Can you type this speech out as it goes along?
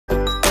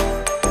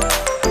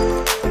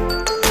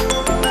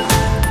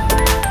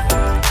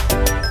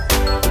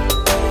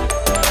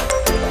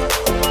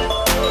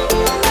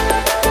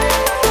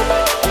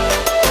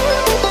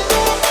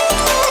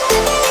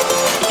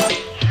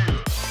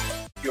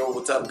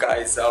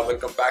guys,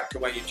 welcome back to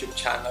my YouTube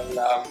channel.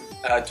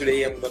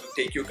 Today I'm going to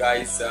take you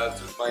guys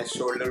through my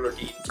shoulder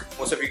routine.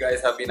 Most of you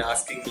guys have been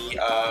asking me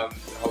how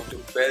to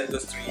build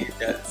those 3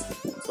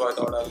 delts, so I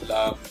thought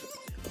I'll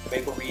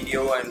make a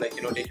video and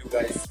take you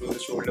guys through the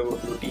shoulder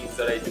routines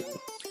that I do,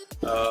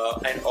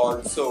 and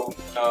also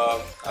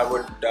I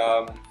would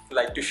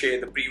like to share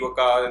the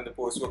pre-workout and the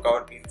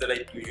post-workout meals that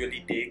I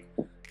usually take.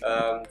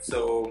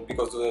 So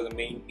because those are the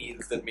main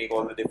meals that make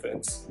all the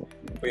difference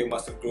for your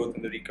muscle growth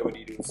and the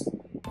recovery routes.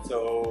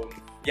 So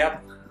yeah,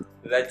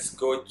 let's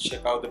go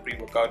check out the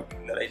pre-workout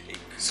meal that I take.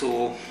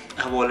 So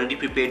I've already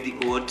prepared the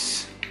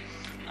oats,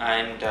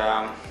 and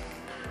I'm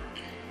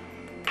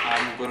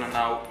gonna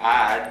now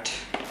add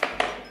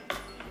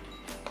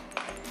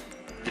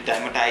the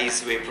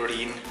dimetized whey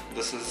protein.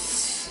 This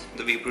is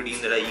the whey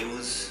protein that I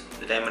use,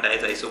 the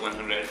dimetized ISO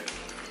 100.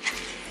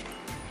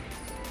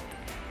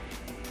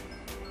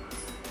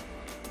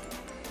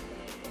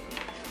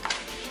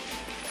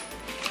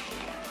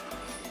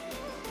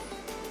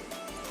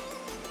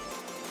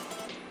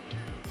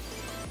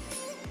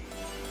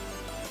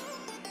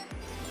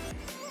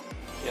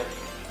 Yep.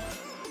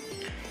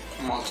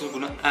 I'm also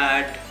gonna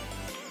add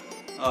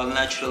all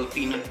natural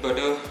peanut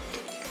butter.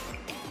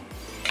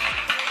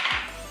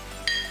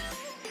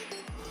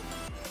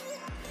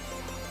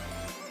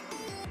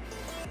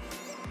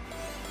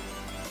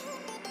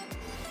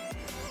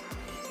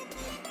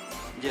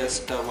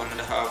 Just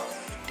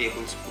 1.5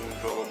 tablespoon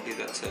probably,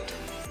 that's it.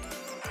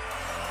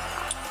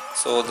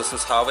 So this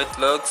is how it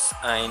looks,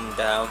 and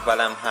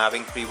while I'm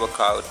having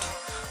pre-workout,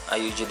 I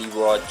usually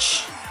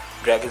watch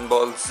Dragon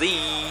Ball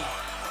Z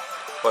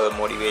for the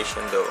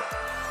motivation though.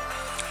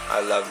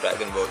 I love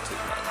Dragon Ball Z,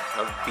 man.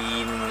 I've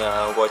been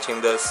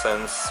watching this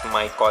since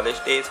my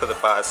college days for the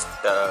past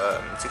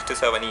 6 to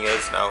 7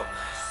 years now,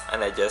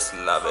 and I just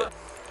love it.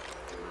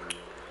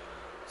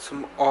 So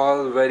I'm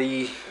all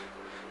ready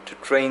to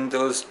train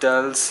those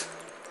delts.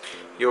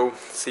 Yo,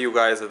 see you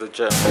guys at the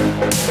gym.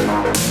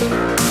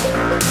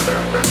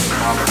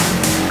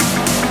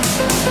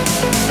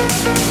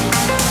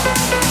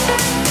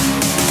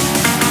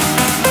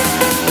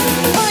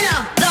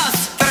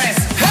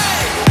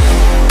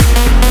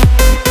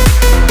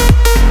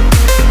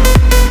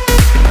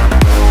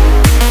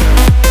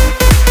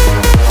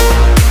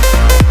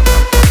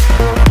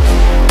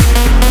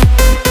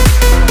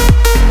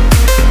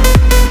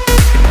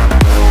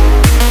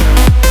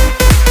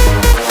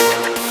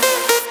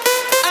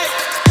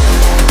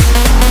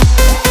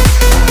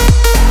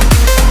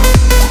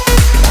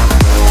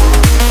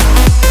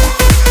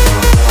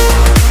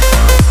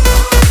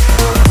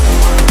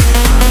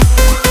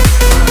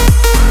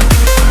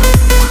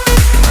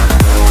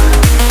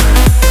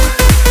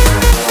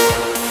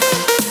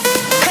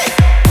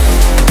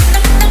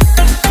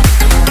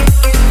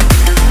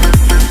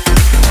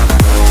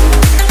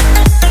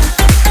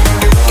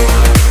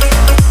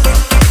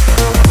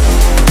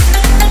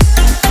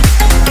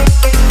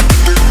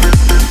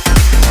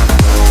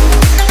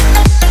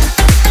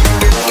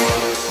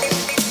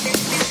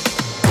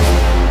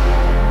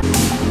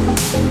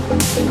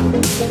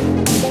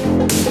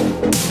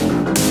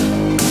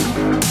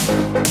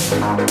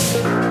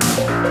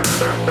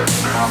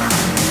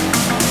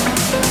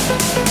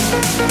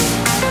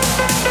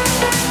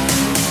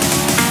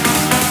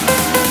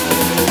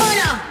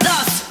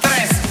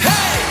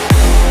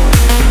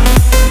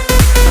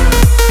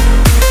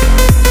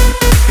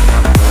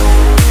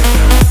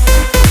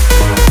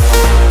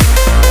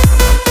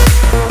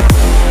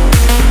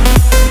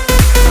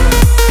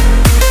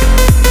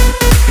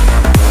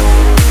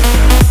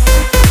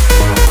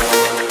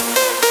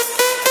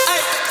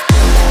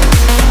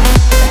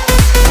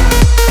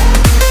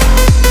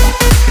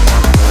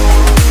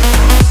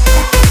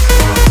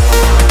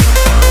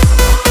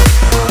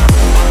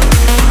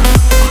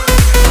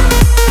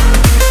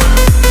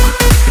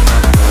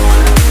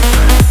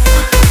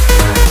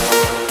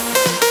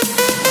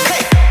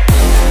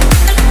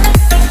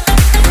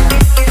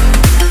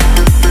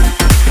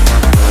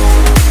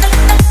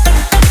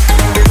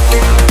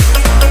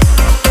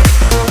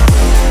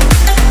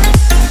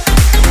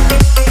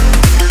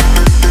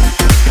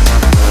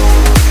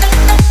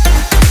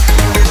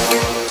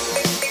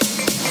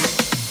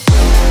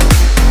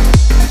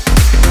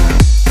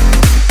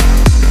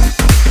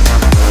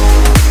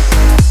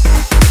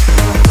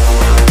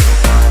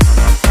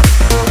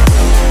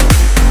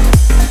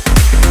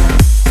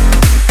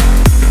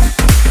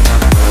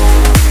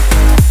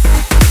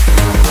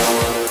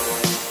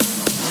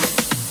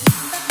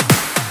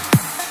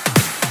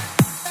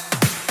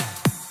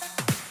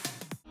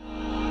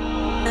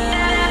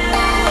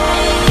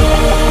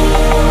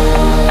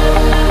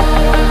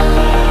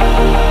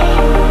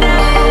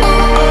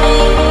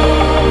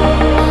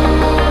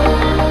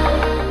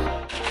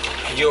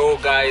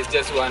 Guys,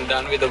 just one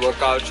done with the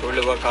workout,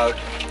 shoulder workout.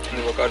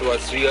 The workout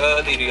was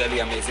really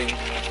amazing.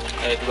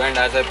 It went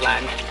as I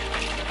planned.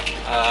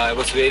 I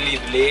was really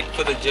late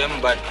for the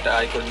gym, but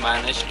I could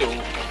manage to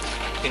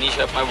finish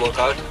up my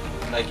workout,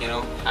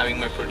 having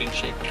my protein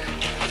shake.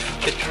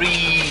 The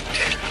treat.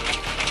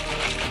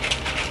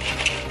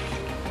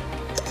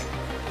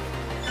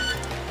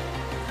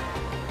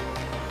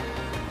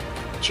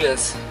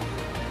 Cheers.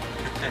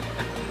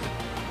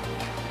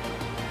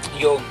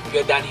 Yo,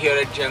 we're done here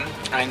at gym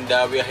and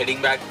we're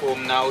heading back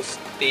home now.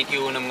 Stay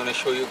tuned. I'm gonna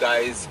show you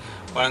guys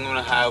what I'm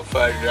gonna have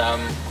for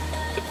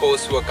the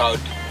post-workout.